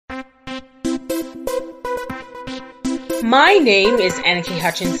My name is Annika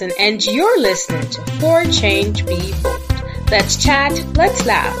Hutchinson, and you're listening to For Change Be Bold. Let's chat, let's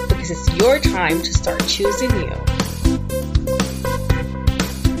laugh, because it's your time to start choosing you.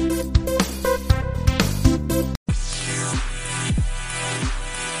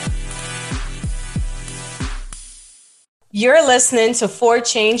 You're listening to For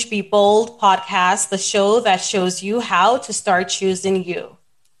Change Be Bold podcast, the show that shows you how to start choosing you.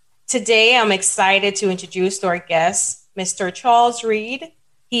 Today, I'm excited to introduce our guest, Mr. Charles Reed.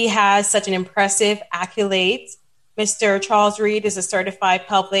 He has such an impressive accolade. Mr. Charles Reed is a certified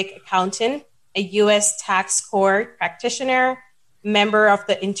public accountant, a U.S. tax court practitioner, member of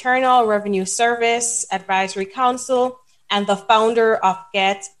the Internal Revenue Service Advisory Council, and the founder of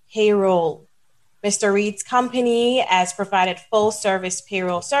Get Payroll. Mr. Reed's company has provided full-service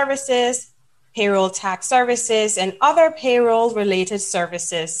payroll services, payroll tax services, and other payroll-related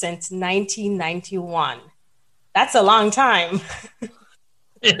services since 1991. That's a long time.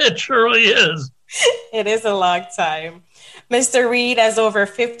 It surely is. It is a long time. Mr. Reed has over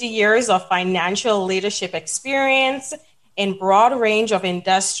 50 years of financial leadership experience in broad range of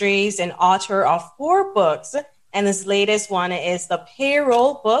industries and author of 4 books. And his latest one is The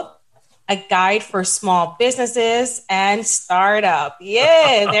Payroll Book, a guide for small businesses and startup.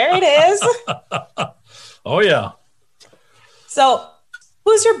 Yeah, there it is. Oh, yeah. So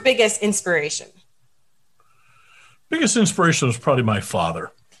who's your biggest inspiration? Biggest inspiration was probably my father.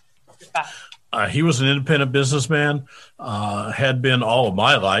 He was an independent businessman, had been all of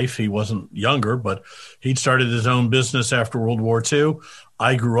my life. He wasn't younger, but he'd started his own business after World War II.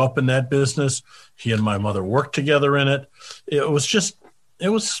 I grew up in that business. He and my mother worked together in it.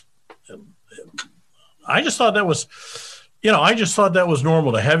 I just thought that was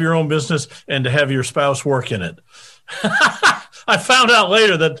normal to have your own business and to have your spouse work in it. I found out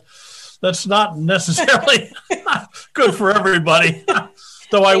later that that's not necessarily good for everybody.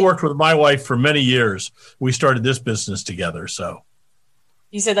 Though I worked with my wife for many years. We started this business together. So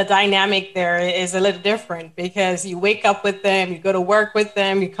you said the dynamic there is a little different because you wake up with them, you go to work with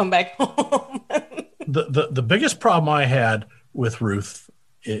them, you come back home. The biggest problem I had with Ruth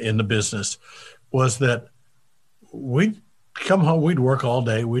in the business was that we'd come home, we'd work all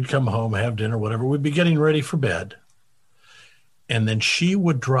day, we'd come home, have dinner, whatever. We'd be getting ready for bed. And then she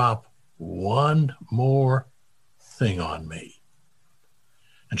would drop one more thing on me.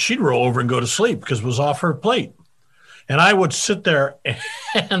 And she'd roll over and go to sleep because it was off her plate. And I would sit there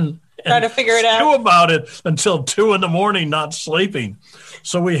and try to figure it out about it until 2 a.m, not sleeping.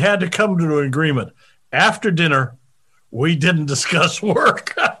 So we had to come to an agreement. After dinner, we didn't discuss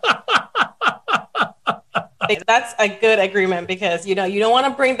work. That's a good agreement because, you don't want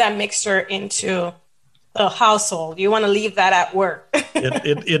to bring that mixture into the household. You want to leave that at work.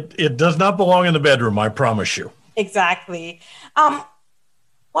 It does not belong in the bedroom, I promise you. Exactly.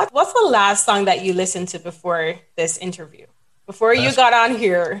 What's the last song that you listened to before this interview? Before you got on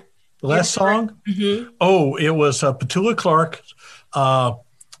here? The last song? Mm-hmm. Oh, it was Petula Clark. That's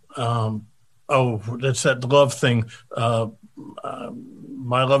that love thing.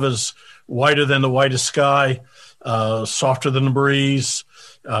 My love is whiter than the whitest sky, softer than the breeze.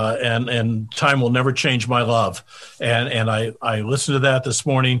 And time will never change my love. And I listened to that this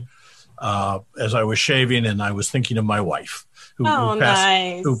morning as I was shaving, and I was thinking of my wife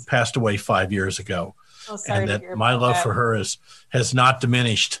who passed away 5 years ago. And that my love for her has not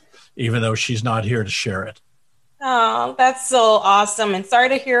diminished, even though she's not here to share it. Oh, that's so awesome. And sorry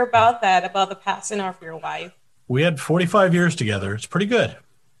to hear about the passing of your wife. We had 45 years together. It's pretty good.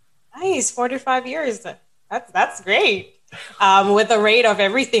 Nice. 45 years. That's great. With the rate of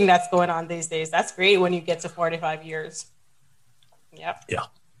everything that's going on these days, that's great when you get to 45 years. Yep. Yeah.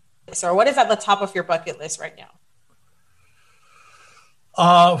 So what is at the top of your bucket list right now?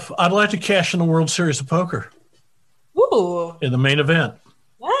 I'd like to cash in the World Series of Poker. Ooh. In the main event.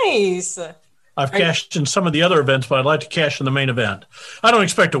 Nice. I've cashed in some of the other events, but I'd like to cash in the main event. I don't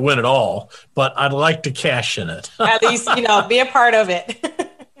expect to win it all, but I'd like to cash in it. At least, be a part of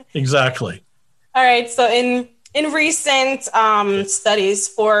it. Exactly. All right. So in recent studies,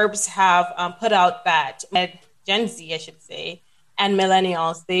 Forbes have put out that Gen Z, I should say, and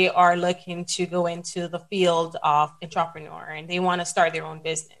millennials, they are looking to go into the field of entrepreneur and they want to start their own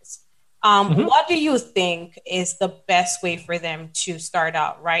business. What do you think is the best way for them to start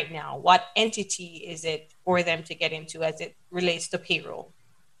out right now? What entity is it for them to get into as it relates to payroll?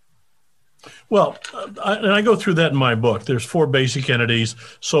 Well, I go through that in my book. There's 4 basic entities: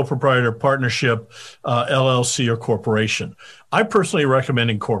 sole proprietor, partnership, LLC, or corporation. I personally recommend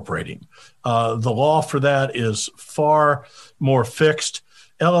incorporating. The law for that is far more fixed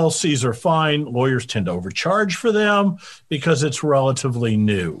LLCs are fine. Lawyers tend to overcharge for them because it's relatively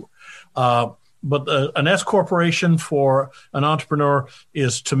new. But an S corporation for an entrepreneur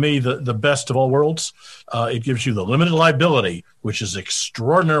is, to me, the best of all worlds. It gives you the limited liability, which is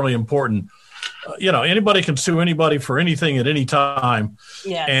extraordinarily important. Anybody can sue anybody for anything at any time.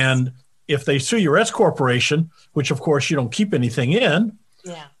 Yes. And if they sue your S corporation, which of course you don't keep anything in,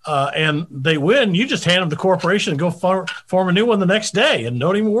 and they win, you just hand them the corporation and go form a new one the next day and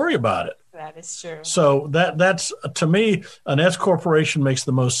don't even worry about it. That is true. So that's, to me, an S corporation makes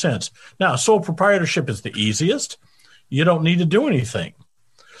the most sense. Now, sole proprietorship is the easiest. You don't need to do anything.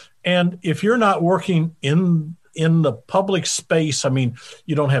 And if you're not working in the public space, I mean,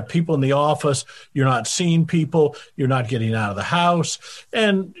 you don't have people in the office, you're not seeing people, you're not getting out of the house,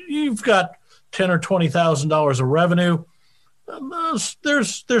 and you've got $10,000 or $20,000 of revenue,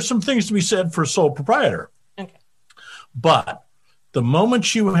 there's some things to be said for a sole proprietor. Okay. But the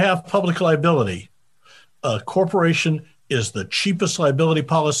moment you have public liability, a corporation is the cheapest liability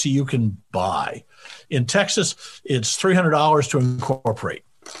policy you can buy. In Texas, it's $300 to incorporate.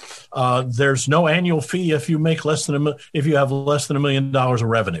 There's no annual fee if you make if you have less than $1 million of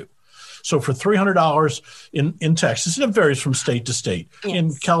revenue. So for $300 in Texas, and it varies from state to state. Yes.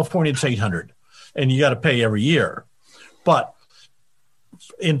 In California, it's $800, and you got to pay every year. But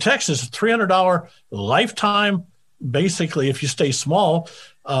in Texas, $300 lifetime. Basically, if you stay small,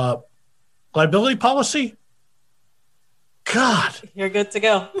 liability policy, God. You're good to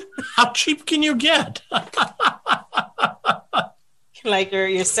go. How cheap can you get? Like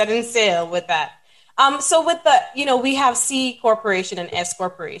you're setting sail with that. So with we have C corporation and S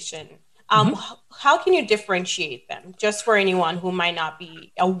corporation. How can you differentiate them, just for anyone who might not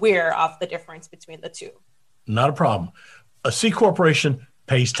be aware of the difference between the two? Not a problem. A C corporation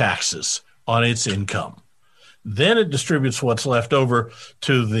pays taxes on its income. Then it distributes what's left over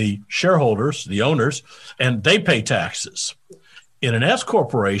to the shareholders, the owners, and they pay taxes. In an S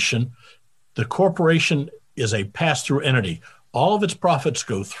corporation, the corporation is a pass-through entity. All of its profits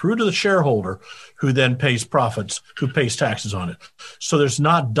go through to the shareholder, who then pays taxes on it. So there's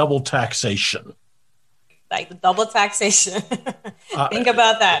not double taxation. Like the double taxation. Think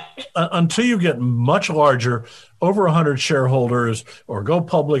about that. Until you get much larger, over 100 shareholders, or go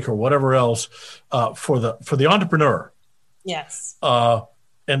public or whatever else, for the entrepreneur. Yes.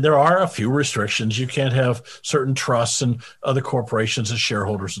 And there are a few restrictions. You can't have certain trusts and other corporations as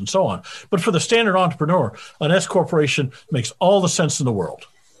shareholders and so on. But for the standard entrepreneur, an S corporation makes all the sense in the world.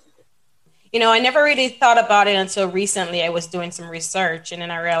 I never really thought about it until recently. I was doing some research, and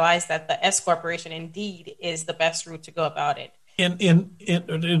then I realized that the S corporation indeed is the best route to go about it.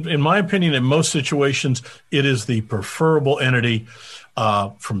 In my opinion, in most situations, it is the preferable entity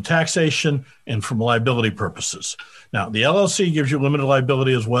from taxation and from liability purposes. Now, the LLC gives you limited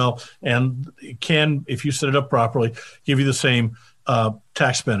liability as well, and it can, if you set it up properly, give you the same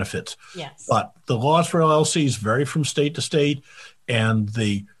tax benefits. Yes. But the laws for LLCs vary from state to state, and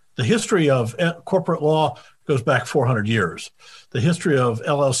the history of corporate law goes back 400 years. The history of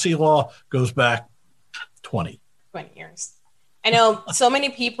LLC law goes back 20 years. I know so many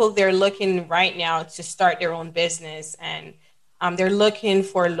people, they're looking right now to start their own business, and they're looking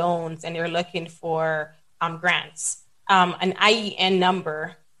for loans, and they're looking for grants. An IEN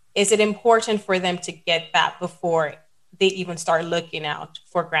number, is it important for them to get that before they even start looking out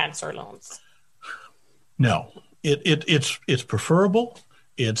for grants or loans? No, it's preferable.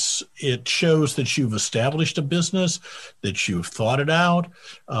 It shows that you've established a business, that you've thought it out,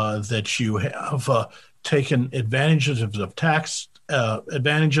 that you have taken advantages of tax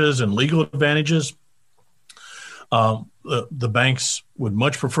advantages and legal advantages. The banks would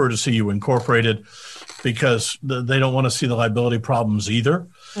much prefer to see you incorporated because they don't want to see the liability problems either.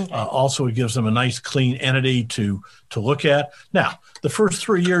 Okay. Also, it gives them a nice, clean entity to look at. Now, the first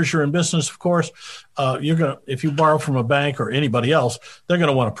 3 years you're in business, of course, if you borrow from a bank or anybody else, they're going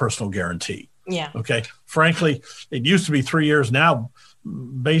to want a personal guarantee. Yeah. Okay. Frankly, it used to be 3 years. Now,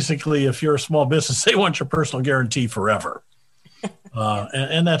 basically, if you're a small business, they want your personal guarantee forever.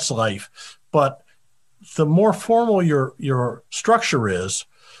 And that's life. But the more formal your structure is,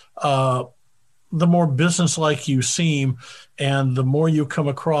 the more business-like you seem, and the more you come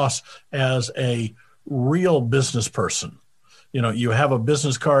across as a real business person. You have a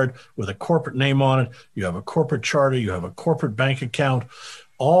business card with a corporate name on it. You have a corporate charter. You have a corporate bank account.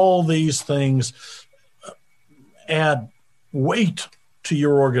 All these things add weight to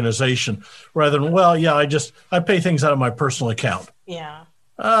your organization rather than, I pay things out of my personal account. Yeah.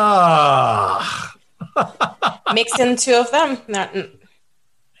 Mix in two of them.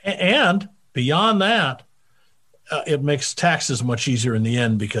 And beyond that, it makes taxes much easier in the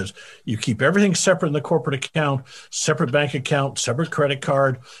end because you keep everything separate in the corporate account, separate bank account, separate credit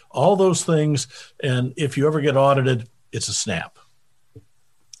card, all those things. And if you ever get audited, it's a snap.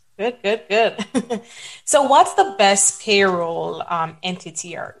 Good. So what's the best payroll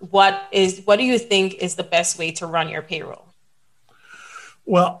entity, or what do you think is the best way to run your payroll?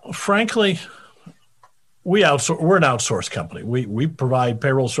 Well, frankly, we're an outsourced company. We provide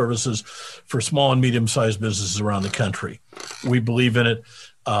payroll services for small and medium-sized businesses around the country. We believe in it.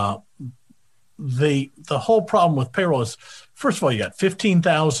 The whole problem with payroll is, first of all, you got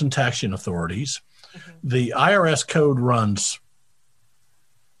 15,000 taxing authorities. Mm-hmm. The IRS code runs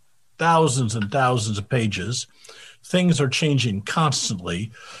thousands and thousands of pages. Things are changing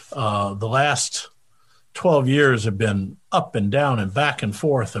constantly. The last 12 years have been up and down and back and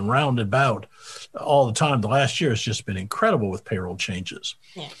forth and round and about all the time. The last year has just been incredible with payroll changes.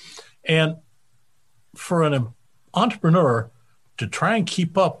 Yeah. And for an entrepreneur to try and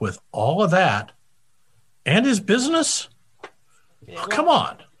keep up with all of that and his business, come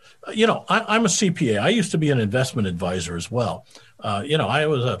on. I'm a CPA. I used to be an investment advisor as well. I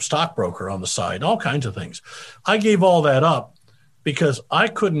was a stockbroker on the side, all kinds of things. I gave all that up because I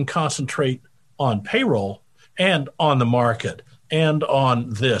couldn't concentrate on payroll and on the market and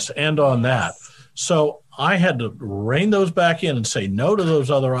on this and on that. So I had to rein those back in and say no to those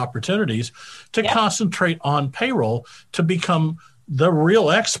other opportunities to concentrate on payroll to become the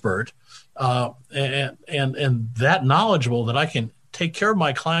real expert and that knowledgeable that I can take care of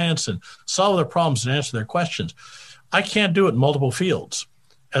my clients and solve their problems and answer their questions. I can't do it in multiple fields.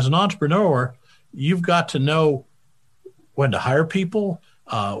 As an entrepreneur, you've got to know when to hire people,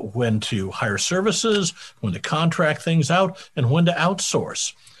 when to hire services, when to contract things out, and when to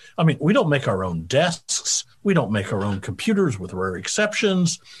outsource. I mean, we don't make our own desks. We don't make our own computers with rare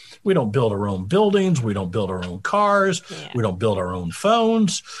exceptions. We don't build our own buildings. We don't build our own cars. Yeah. We don't build our own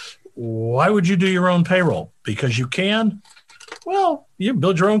phones. Why would you do your own payroll? Because you can? Well, you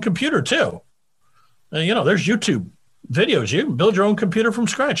build your own computer too. There's YouTube videos. You can build your own computer from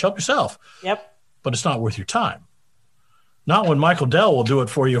scratch. Help yourself. Yep. But it's not worth your time. Not when Michael Dell will do it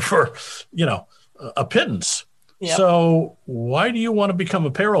for you for, a pittance. Yep. So why do you want to become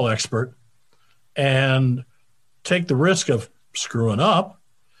a payroll expert and take the risk of screwing up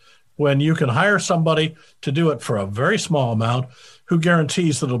when you can hire somebody to do it for a very small amount who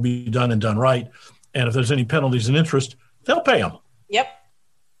guarantees that it'll be done and done right? And if there's any penalties and interest, they'll pay them. Yep,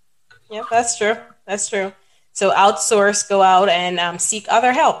 that's true. So outsource, go out and seek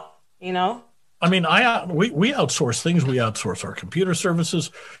other help, I mean, we outsource things. We outsource our computer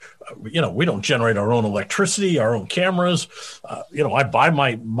services. We don't generate our own electricity, our own cameras. I buy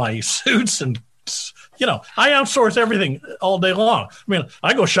my suits and, I outsource everything all day long. I mean,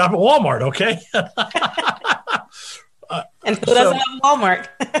 I go shop at Walmart, okay? And who doesn't have Walmart?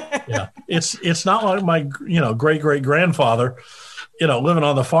 Yeah, it's not like my great-great-grandfather, living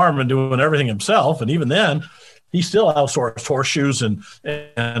on the farm and doing everything himself. And even then, he still outsourced horseshoes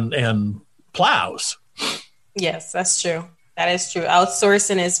and plows. Yes, that's true. That is true.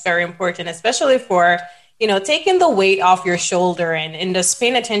 Outsourcing is very important, especially for, taking the weight off your shoulder and just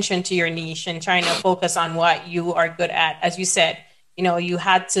paying attention to your niche and trying to focus on what you are good at. As you said, you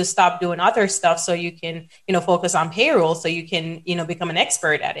had to stop doing other stuff so you can, focus on payroll so you can, become an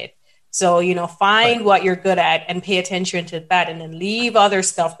expert at it. So, find what you're good at and pay attention to that, and then leave other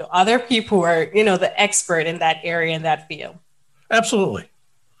stuff to other people who are, the expert in that area, in that field. Absolutely.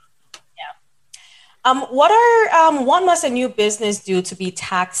 Yeah. What must a new business do to be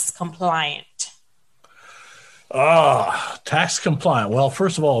tax compliant? Tax compliant. Well,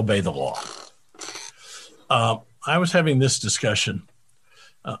 first of all, obey the law. I was having this discussion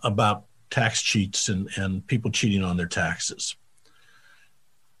about tax cheats and people cheating on their taxes.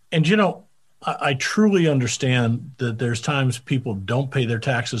 And, I truly understand that there's times people don't pay their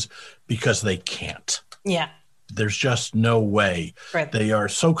taxes because they can't. Yeah. There's just no way. Right. They are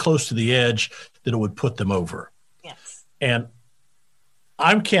so close to the edge that it would put them over. Yes. And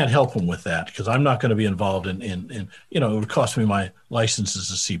I can't help them with that because I'm not going to be involved in it would cost me my license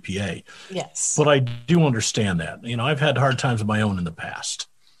as a CPA. Yes. But I do understand that. I've had hard times of my own in the past.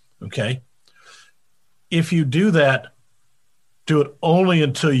 Okay. If you do that, do it only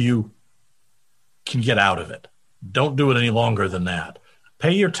until you can get out of it. Don't do it any longer than that.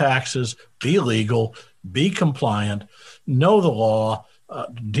 Pay your taxes, be legal, be compliant, know the law,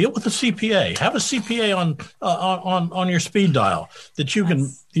 deal with a CPA. Have a CPA on your speed dial that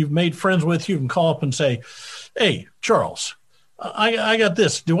you've made friends with. You can call up and say, "Hey, Charles, I got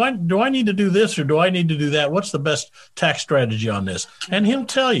this. Do I need to do this or do I need to do that? What's the best tax strategy on this?" And he'll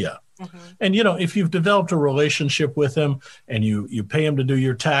tell you. And, if you've developed a relationship with them and you pay them to do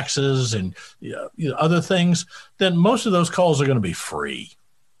your taxes and other things, then most of those calls are going to be free.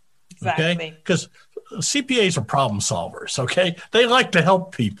 Exactly. Okay? Because CPAs are problem solvers. Okay? They like to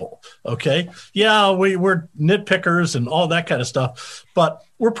help people. Okay? Yeah, we're nitpickers and all that kind of stuff, but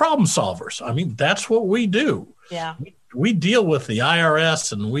we're problem solvers. I mean, that's what we do. Yeah. We deal with the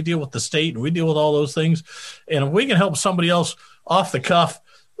IRS and we deal with the state and we deal with all those things. And if we can help somebody else off the cuff,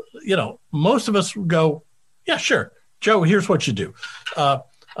 most of us go, yeah, sure. Joe, here's what you do.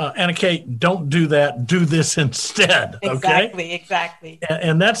 Anna Kate, don't do that. Do this instead. Okay? Exactly.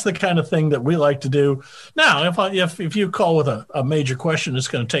 And that's the kind of thing that we like to do. Now, if you call with a major question, it's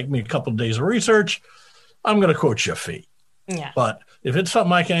going to take me a couple of days of research. I'm going to quote you a fee. Yeah. But if it's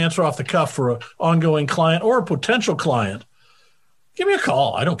something I can answer off the cuff for an ongoing client or a potential client, give me a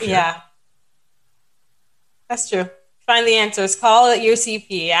call. I don't care. Yeah. That's true. Find the answers. Call your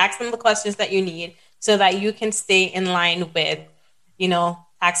CPA. Ask them the questions that you need so that you can stay in line with,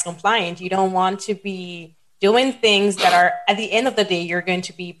 tax compliant. You don't want to be doing things that are, at the end of the day, you're going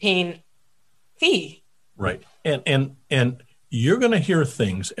to be paying fee. Right. And you're going to hear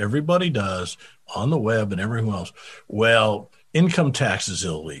things everybody does on the web and everything else. Well, income tax is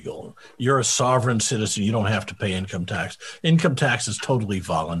illegal. You're a sovereign citizen. You don't have to pay income tax. Income tax is totally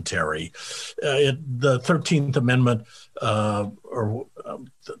voluntary. The 13th Amendment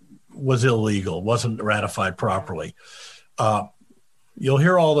was illegal, wasn't ratified properly. You'll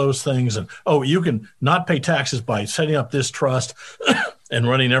hear all those things. And, you can not pay taxes by setting up this trust and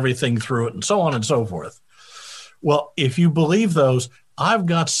running everything through it and so on and so forth. Well, if you believe those, I've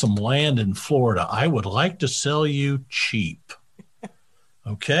got some land in Florida I would like to sell you cheap.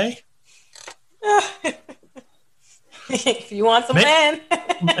 Okay? If you want some land.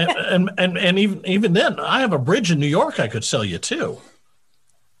 and even then, I have a bridge in New York I could sell you too.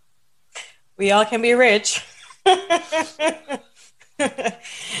 We all can be rich.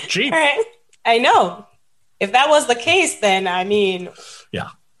 Cheap. All right. I know. If that was the case, then Yeah.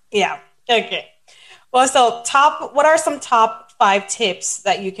 Yeah. Okay. Well, so what are some top 5 tips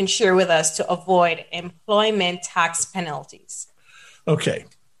that you can share with us to avoid employment tax penalties? Okay.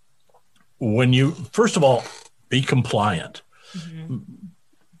 First of all, be compliant. Mm-hmm.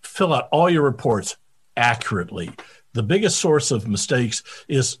 Fill out all your reports accurately. The biggest source of mistakes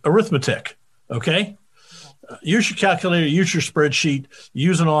is arithmetic. Okay. Use your calculator, use your spreadsheet,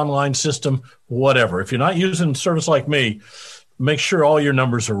 use an online system, whatever. If you're not using a service like me, make sure all your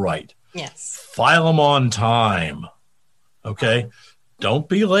numbers are right. Yes. File them on time. Okay. Don't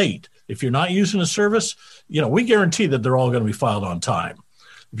be late. If you're not using a service, we guarantee that they're all going to be filed on time.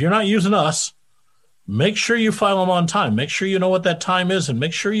 If you're not using us, make sure you file them on time. Make sure you know what that time is and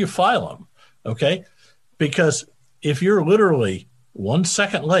make sure you file them. Okay. Because if you're literally 1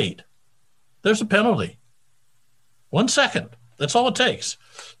 second late, there's a penalty. 1 second. That's all it takes.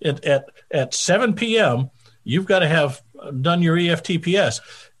 At 7 p.m., you've got to have done your EFTPS.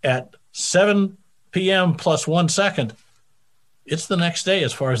 At 7 p.m. plus 1 second, it's the next day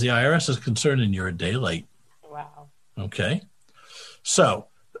as far as the IRS is concerned, and you're a day late. Wow. Okay. So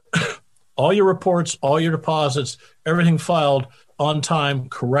all your reports, all your deposits, everything filed on time,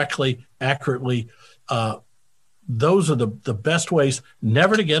 correctly, accurately. Those are the best ways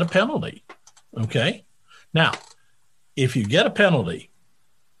never to get a penalty. Okay. Now, if you get a penalty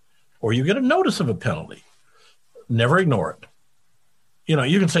or you get a notice of a penalty, never ignore it.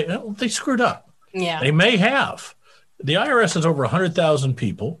 You can say, they screwed up. Yeah. They may have. The IRS has over 100,000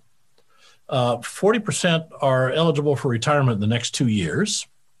 people. 40% are eligible for retirement in the next 2 years.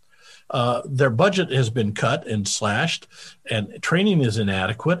 Their budget has been cut and slashed, and training is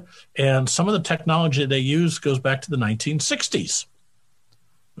inadequate. And some of the technology they use goes back to the 1960s.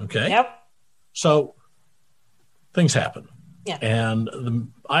 Okay? Yep. So things happen. Yeah. And the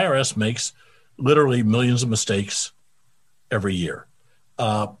IRS makes literally millions of mistakes every year.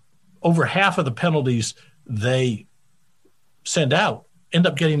 Over half of the penalties they send out end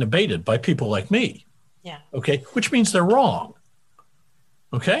up getting abated by people like me. Yeah. Okay. Which means they're wrong.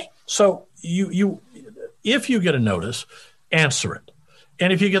 Okay. So if you get a notice, answer it.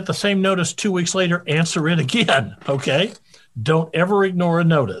 And if you get the same notice 2 weeks later, answer it again. Okay. Don't ever ignore a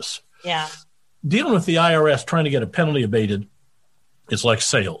notice. Yeah. Dealing with the IRS trying to get a penalty abated is like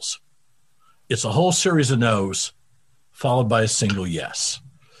sales. It's a whole series of no's followed by a single yes.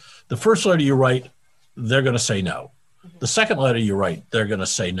 The first letter you write, they're going to say no. Mm-hmm. The second letter you write, they're going to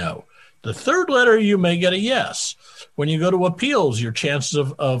say no. The third letter, you may get a yes. When you go to appeals, your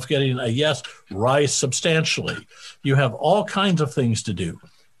chances of getting a yes rise substantially. You have all kinds of things to do.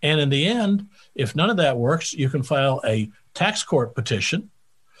 And in the end, if none of that works, you can file a tax court petition.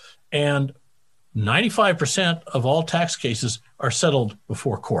 And 95% of all tax cases are settled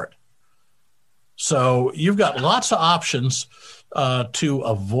before court. So you've got lots of options to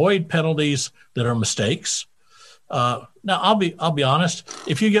avoid penalties that are mistakes. Now, I'll be honest.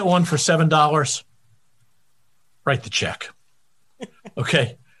 If you get one for $7, write the check.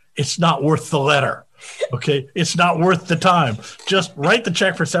 Okay, it's not worth the letter. Okay, it's not worth the time. Just write the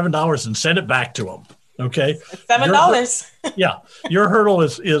check for $7 and send it back to them. Okay, $7. Yeah, your hurdle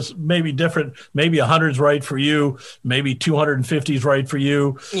is maybe different. Maybe 100's right for you. Maybe 250's right for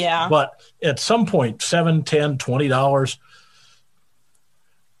you. Yeah, but at some point, $7, $10, $20,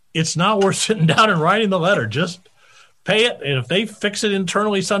 it's not worth sitting down and writing the letter. Just pay it, and if they fix it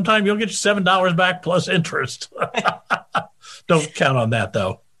internally sometime, you'll get your $7 back plus interest. Don't count on that,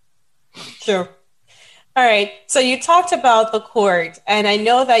 though. Sure. All right. So you talked about the court, and I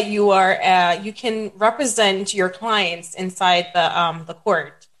know that you can represent your clients inside the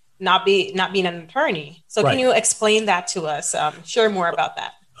court, not being an attorney. So Right. Can you explain that to us? Share more about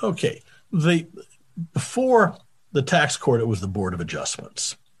that. Okay. Before the tax court, it was the Board of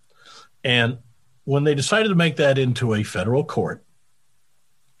Adjustments. And when they decided to make that into a federal court,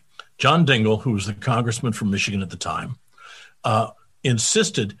 John Dingell, who was the congressman from Michigan at the time,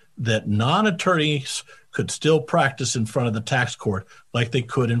 insisted that non-attorneys could still practice in front of the tax court like they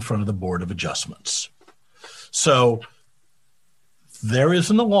could in front of the Board of Adjustments. So there is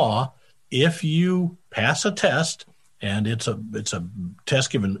in the law, if you pass a test, and it's a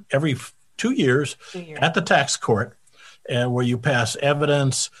test given every 2 years at the tax court, and where you pass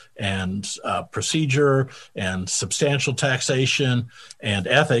evidence and procedure and substantial taxation and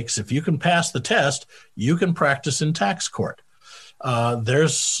ethics, if you can pass the test, you can practice in tax court.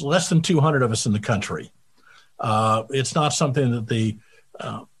 There's less than 200 of us in the country. It's not something that the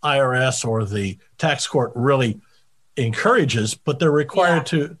IRS or the tax court really encourages, but they're required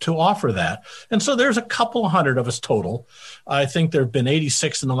to offer that. And so there's a couple of hundred of us total. I think there have been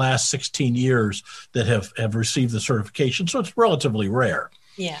 86 in the last 16 years that have received the certification. So it's relatively rare.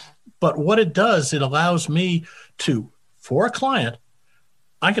 Yeah. But what it does, it allows me to, for a client,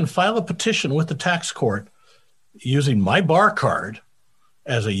 I can file a petition with the tax court using my bar card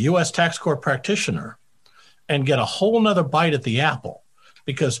as a U.S. tax court practitioner and get a whole nother bite at the apple.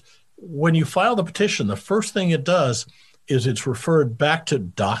 Because when you file the petition, the first thing it does is it's referred back to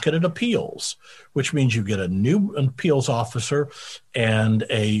docketed appeals, which means you get a new appeals officer and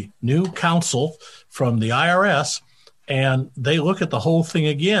a new counsel from the IRS, and they look at the whole thing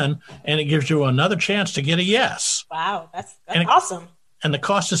again, and it gives you another chance to get a yes. Wow, that's awesome. And the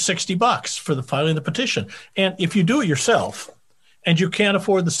cost is $60 for the filing the petition. And if you do it yourself and you can't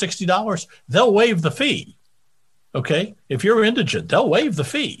afford the $60, they'll waive the fee. Okay? If you're indigent, they'll waive the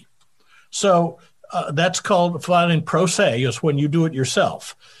fee. So that's called filing pro se, is when you do it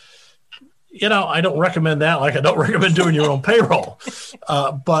yourself. You know, I don't recommend that, like I don't recommend doing your own payroll.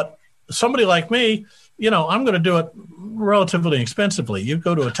 But somebody like me, you know, I'm going to do it relatively inexpensively. You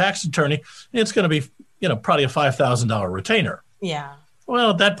go to a tax attorney, it's going to be, you know, probably a $5,000 retainer. Yeah.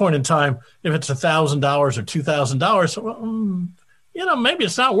 Well, at that point in time, if it's $1,000 or $2,000, well, you know, maybe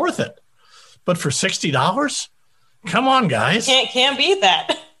it's not worth it. But for $60, come on, guys. Can't beat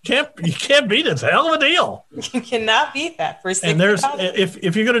that. You can't beat it. It's a hell of a deal. You cannot beat that for $60. And there's,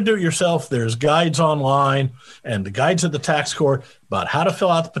 if you're going to do it yourself, there's guides online and the guides at the tax court about how to fill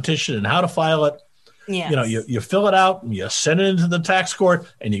out the petition and how to file it. Yes. You know, you fill it out and you send it into the tax court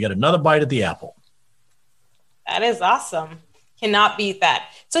and you get another bite at the apple. That is awesome. Cannot beat that.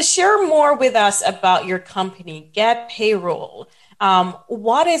 So share more with us about your company, Get Payroll.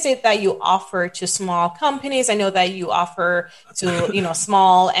 What is it that you offer to small companies? I know that you offer to, you know,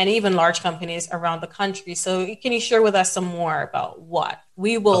 small and even large companies around the country. So can you share with us some more about what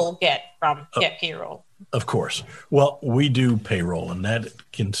we will get from Get Payroll? Of course. Well, we do payroll, and that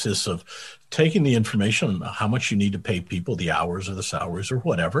consists of taking the information on how much you need to pay people, the hours or the salaries or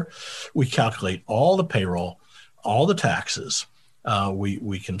whatever. We calculate all the payroll, all the taxes.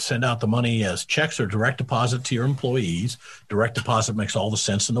 We can send out the money as checks or direct deposit to your employees. Direct deposit makes all the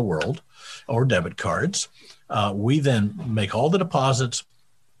sense in the world, or debit cards. We then make all the deposits,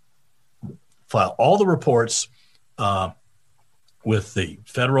 file all the reports with the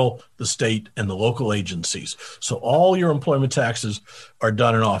federal, the state, and the local agencies. So all your employment taxes are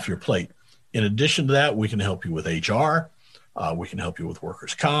done and off your plate. In addition to that, we can help you with HR. We can help you with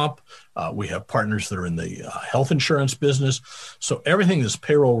workers' comp. We have partners that are in the health insurance business. So everything that's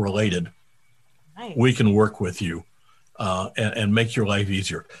payroll related, nice. We can work with you and make your life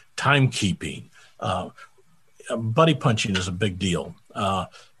easier. Timekeeping, buddy punching is a big deal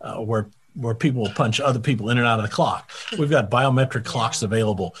where where people will punch other people in and out of the clock. We've got biometric clocks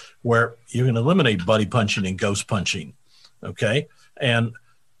available where you can eliminate buddy punching and ghost punching. Okay. And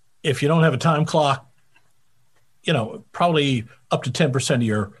if you don't have a time clock, probably up to 10% of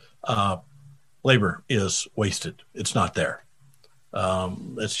your labor is wasted. It's not there.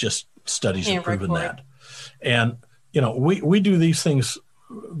 It's just studies have proven that. And, we do these things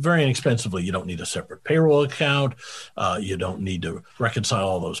very inexpensively. You don't need a separate payroll account. You don't need to reconcile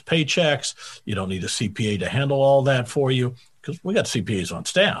all those paychecks. You don't need a CPA to handle all that for you because we got CPAs on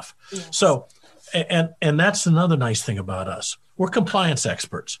staff. Yes. So, and that's another nice thing about us. We're compliance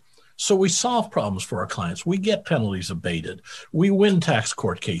experts. So we solve problems for our clients. We get penalties abated. We win tax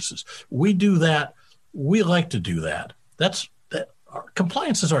court cases. We do that. We like to do that.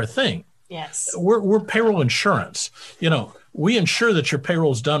 Compliance is our thing. Yes. We're payroll insurance. We ensure that your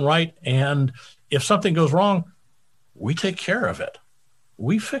payroll is done right. And if something goes wrong, we take care of it.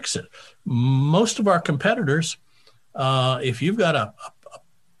 We fix it. Most of our competitors, if you've got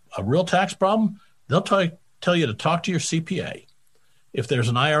a real tax problem, they'll tell you to talk to your CPA. If there's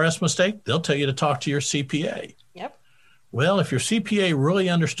an IRS mistake, they'll tell you to talk to your CPA. Yep. Well, if your CPA really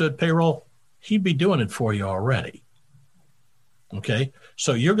understood payroll, he'd be doing it for you already. Okay.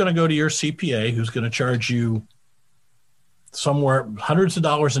 So you're going to go to your CPA who's going to charge you somewhere hundreds of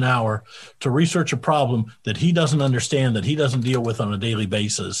dollars an hour to research a problem that he doesn't understand, that he doesn't deal with on a daily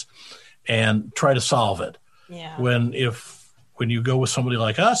basis, and try to solve it. Yeah. When you go with somebody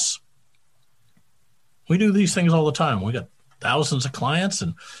like us, we do these things all the time. We got thousands of clients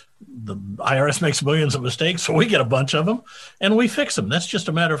and the IRS makes millions of mistakes. So we get a bunch of them and we fix them. That's just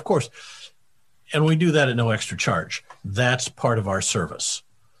a matter of course. And we do that at no extra charge. That's part of our service.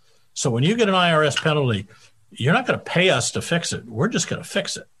 So when you get an IRS penalty, you're not going to pay us to fix it. We're just going to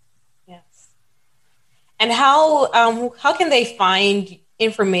fix it. Yes. And how can they find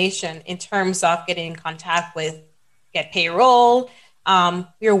information in terms of getting in contact with Get Payroll,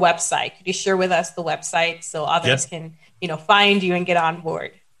 your website? Could you share with us the website so others can, find you and get on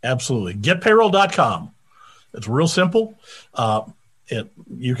board? Absolutely. GetPayroll.com. It's real simple.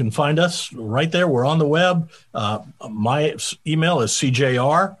 You can find us right there. We're on the web. My email is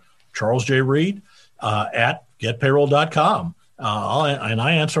CJR, Charles J. Reed, at getpayroll.com. And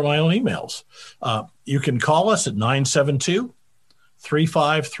I answer my own emails. You can call us at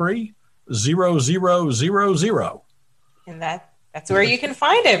 972-353-0000. And that's where you can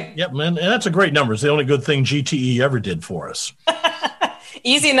find him. Yep, man. And that's a great number. It's the only good thing GTE ever did for us.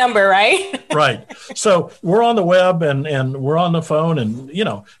 Easy number, right? Right. So we're on the web and we're on the phone and,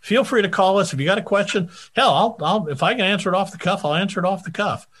 feel free to call us. If you got a question, hell, I'll if I can answer it off the cuff, I'll answer it off the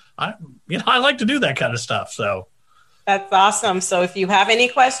cuff. I like to do that kind of stuff. So that's awesome. So if you have any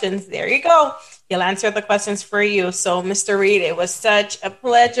questions, there you go. He'll answer the questions for you. So Mr. Reed, it was such a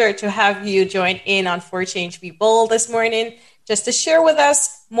pleasure to have you join in on For Change Be Bold this morning, just to share with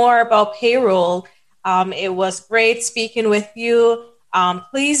us more about payroll. It was great speaking with you.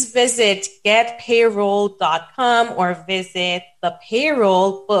 Please visit getpayroll.com or visit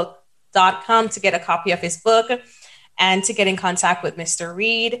thepayrollbook.com to get a copy of his book and to get in contact with Mr.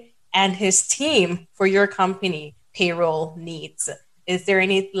 Reed and his team for your company payroll needs. Is there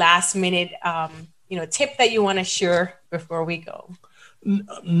any last minute, tip that you want to share before we go?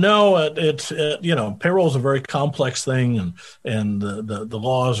 No, it's payroll is a very complex thing, and the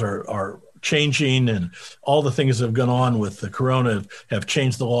laws are changing, and all the things that have gone on with the corona have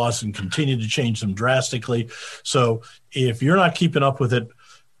changed the laws and continue to change them drastically. So if you're not keeping up with it,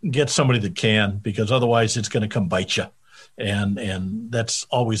 get somebody that can, because otherwise it's going to come bite you. And that's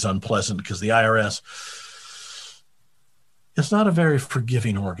always unpleasant because the IRS is not a very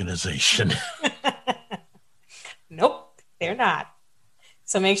forgiving organization. Nope, they're not.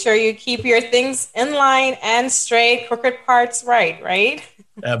 So make sure you keep your things in line and straight, crooked parts right?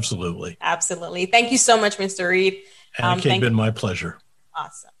 Absolutely. Absolutely. Thank you so much, Mr. Reed. And it's been my pleasure.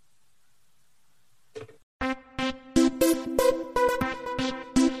 Awesome.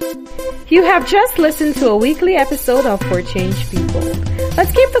 You have just listened to a weekly episode of For Change Be Bold.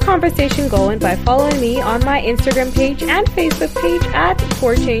 Let's keep the conversation going by following me on my Instagram page and Facebook page at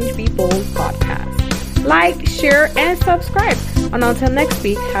For Change Be Bold Podcast. Like, share, and subscribe. And until next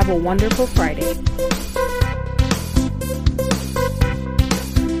week, have a wonderful Friday.